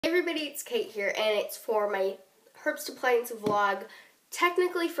Hey everybody, it's Kate here, and it's for my Herbst Appliance vlog.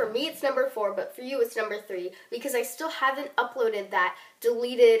 Technically for me it's number 4, but for you it's number 3, because I still haven't uploaded that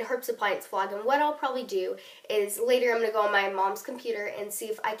deleted Herbst Appliance vlog. And what I'll probably do is later I'm going to go on my mom's computer and see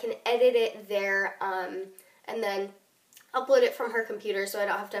if I can edit it there, and then upload it from her computer so I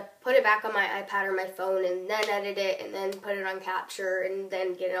don't have to put it back on my iPad or my phone and then edit it and then put it on Capture and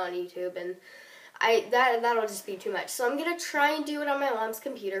then get it on YouTube, and that'll just be too much. So I'm going to try and do it on my mom's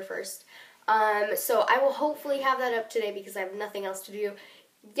computer first. So I will hopefully have that up today because I have nothing else to do.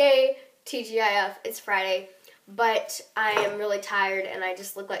 Yay, TGIF, it's Friday. But I am really tired and I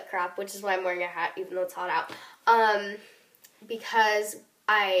just look like crap, which is why I'm wearing a hat even though it's hot out. Because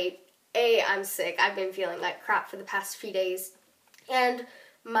I'm sick. I've been feeling like crap for the past few days. And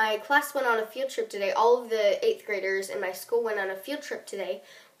my class went on a field trip today. All of the 8th graders in my school went on a field trip today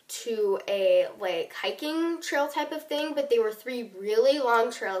to a hiking trail type of thing, but they were 3 really long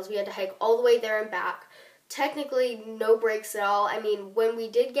trails. We had to hike all the way there and back. Technically no breaks at all. I mean, when we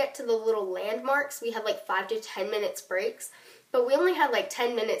did get to the little landmarks, we had 5 to 10 minutes breaks, but we only had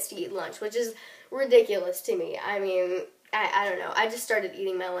 10 minutes to eat lunch, which is ridiculous to me. I mean, I don't know. I just started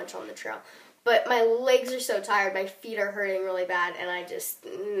eating my lunch on the trail. But my legs are so tired, my feet are hurting really bad, and I just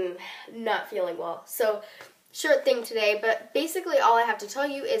not feeling well. So short thing today, but basically all I have to tell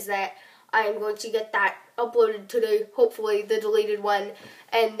you is that I'm going to get that uploaded today, hopefully the deleted one,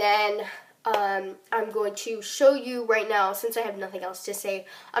 and then I'm going to show you right now, since I have nothing else to say,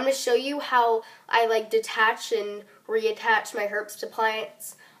 I'm going to show you how I detach and reattach my Herbst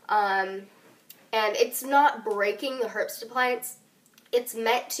appliance, and it's not breaking the Herbst appliance, it's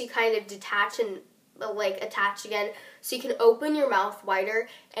meant to kind of detach and attach again, so you can open your mouth wider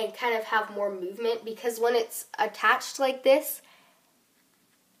and kind of have more movement, because when it's attached like this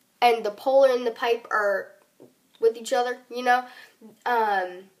and the pole and the pipe are with each other, you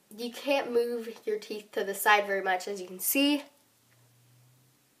can't move your teeth to the side very much. As you can see,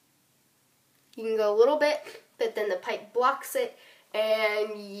 you can go a little bit, but then the pipe blocks it, and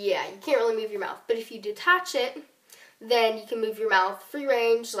yeah, you can't really move your mouth. But if you detach it, then you can move your mouth free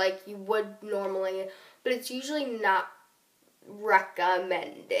range like you would normally, but it's usually not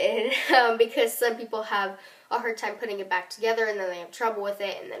recommended because some people have a hard time putting it back together, and then they have trouble with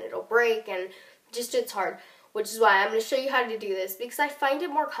it, and then it'll break, and just it's hard, which is why I'm going to show you how to do this, because I find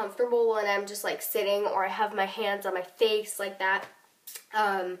it more comfortable when I'm just sitting or I have my hands on my face like that,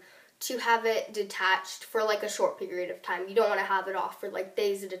 to have it detached for a short period of time. You don't want to have it off for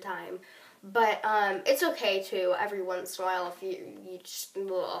days at a time. But it's okay too every once in a while if you just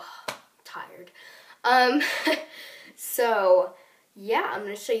tired. So yeah, I'm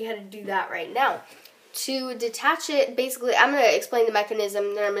going to show you how to do that right now. To detach it, basically I'm going to explain the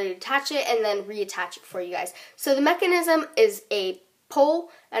mechanism, then I'm going to detach it and then reattach it for you guys. So the mechanism is a pole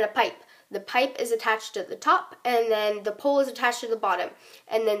and a pipe. The pipe is attached to the top, and then the pole is attached to the bottom.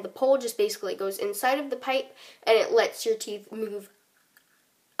 And then the pole just basically goes inside of the pipe, and it lets your teeth move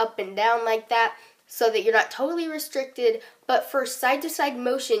up and down like that, so that you're not totally restricted, but for side-to-side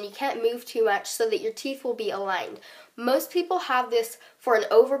motion, you can't move too much so that your teeth will be aligned. Most people have this for an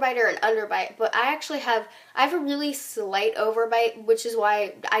overbite or an underbite, but I have a really slight overbite, which is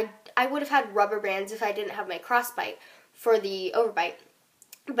why I would have had rubber bands if I didn't have my crossbite for the overbite.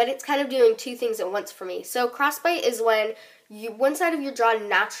 But it's kind of doing 2 things at once for me. So crossbite is when one side of your jaw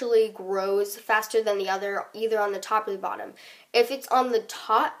naturally grows faster than the other, either on the top or the bottom. If it's on the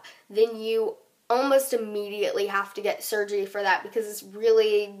top, then you almost immediately have to get surgery for that, because it's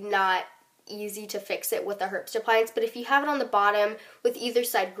really not easy to fix it with a Herbst appliance. But if you have it on the bottom with either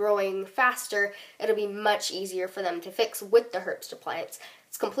side growing faster, it'll be much easier for them to fix with the Herbst appliance.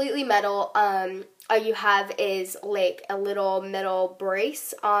 It's completely metal. All you have is a little metal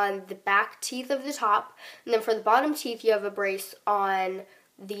brace on the back teeth of the top, and then for the bottom teeth you have a brace on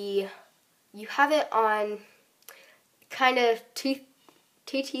you have it on kind of two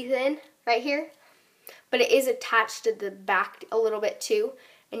teeth in right here, but it is attached to the back a little bit too,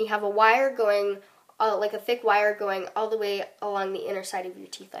 and you have a wire going, a thick wire going all the way along the inner side of your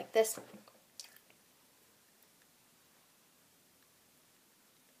teeth like this.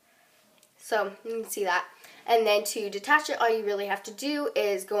 So you can see that. And then to detach it, all you really have to do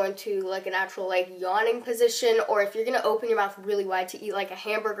is go into an actual yawning position, or if you're going to open your mouth really wide to eat a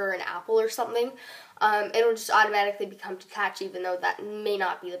hamburger or an apple or something, it'll just automatically become detached, even though that may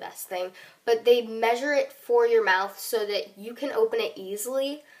not be the best thing. But they measure it for your mouth so that you can open it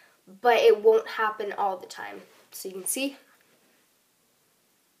easily, but it won't happen all the time. So you can see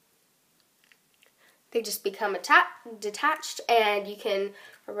they just become detached, and you can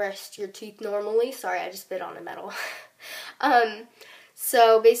rest your teeth normally. Sorry, I just bit on a metal.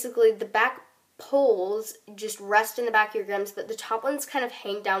 So basically the back poles just rest in the back of your gums, but the top ones kind of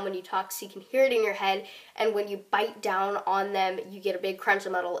hang down when you talk so you can hear it in your head, and when you bite down on them you get a big crunch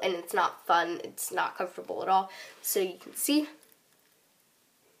of metal, and it's not fun, it's not comfortable at all. So you can see.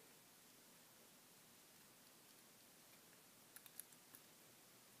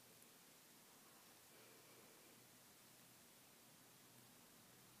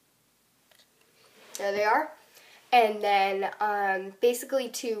 There they are. And then basically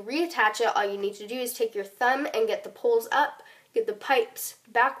to reattach it, all you need to do is take your thumb and get the poles up, get the pipes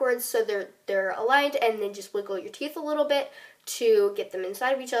backwards so they're aligned, and then just wiggle your teeth a little bit to get them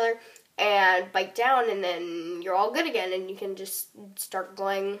inside of each other and bite down, and then you're all good again and you can just start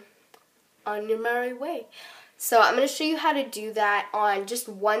going on your merry way. So I'm going to show you how to do that on just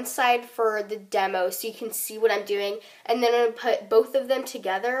one side for the demo so you can see what I'm doing, and then I'm going to put both of them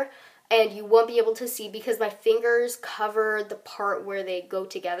together. And you won't be able to see because my fingers cover the part where they go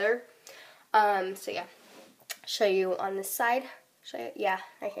together. So yeah, show you on this side. Show you, yeah,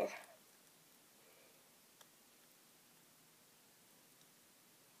 right here.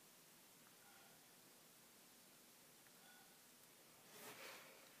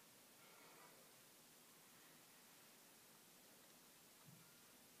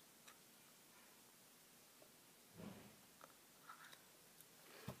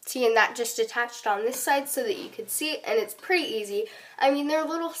 See, and that just attached on this side so that you could see it, and it's pretty easy. I mean, they're a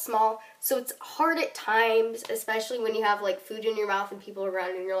little small, so it's hard at times, especially when you have like food in your mouth and people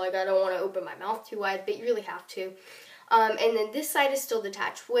around and you're like, I don't want to open my mouth too wide, but you really have to. And then this side is still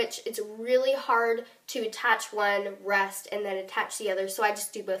detached, which it's really hard to attach one, rest, and then attach the other, so I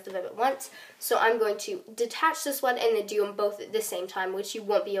just do both of them at once. So I'm going to detach this one and then do them both at the same time, which you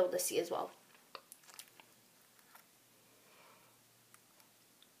won't be able to see as well.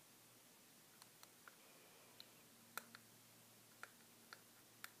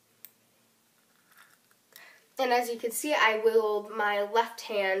 And as you can see, I wiggled my left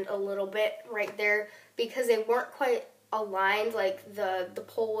hand a little bit right there because they weren't quite aligned, like the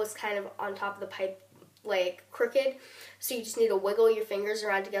pole was kind of on top of the pipe, like crooked. So you just need to wiggle your fingers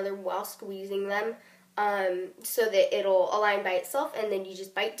around together while squeezing them so that it'll align by itself, and then you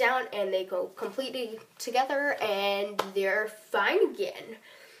just bite down and they go completely together and they're fine again.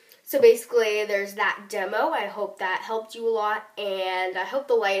 So basically, there's that demo. I hope that helped you a lot, and I hope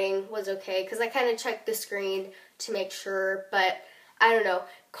the lighting was okay, because I kind of checked the screen to make sure, but I don't know.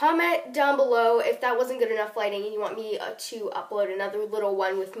 Comment down below if that wasn't good enough lighting and you want me to upload another little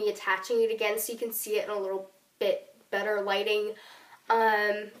one with me attaching it again so you can see it in a little bit better lighting.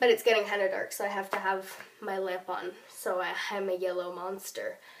 But it's getting kind of dark, so I have to have my lamp on, so I'm a yellow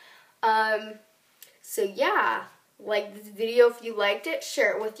monster. So yeah. Like this video if you liked it,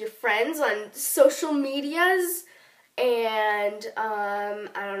 share it with your friends on social medias, and I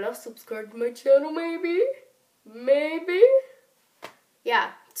don't know, subscribe to my channel maybe,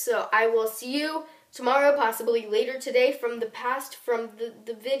 yeah, so I will see you tomorrow, possibly later today from the past, from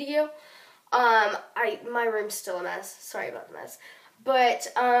the video. My room's still a mess, sorry about the mess,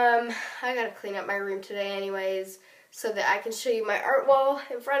 but I gotta clean up my room today anyways, so that I can show you my art wall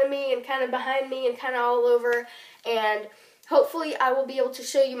in front of me and kind of behind me and kind of all over. And hopefully I will be able to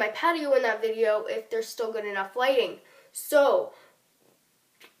show you my patio in that video if there's still good enough lighting. So,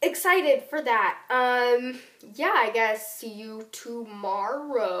 excited for that. Yeah, I guess see you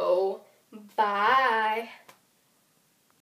tomorrow. Bye.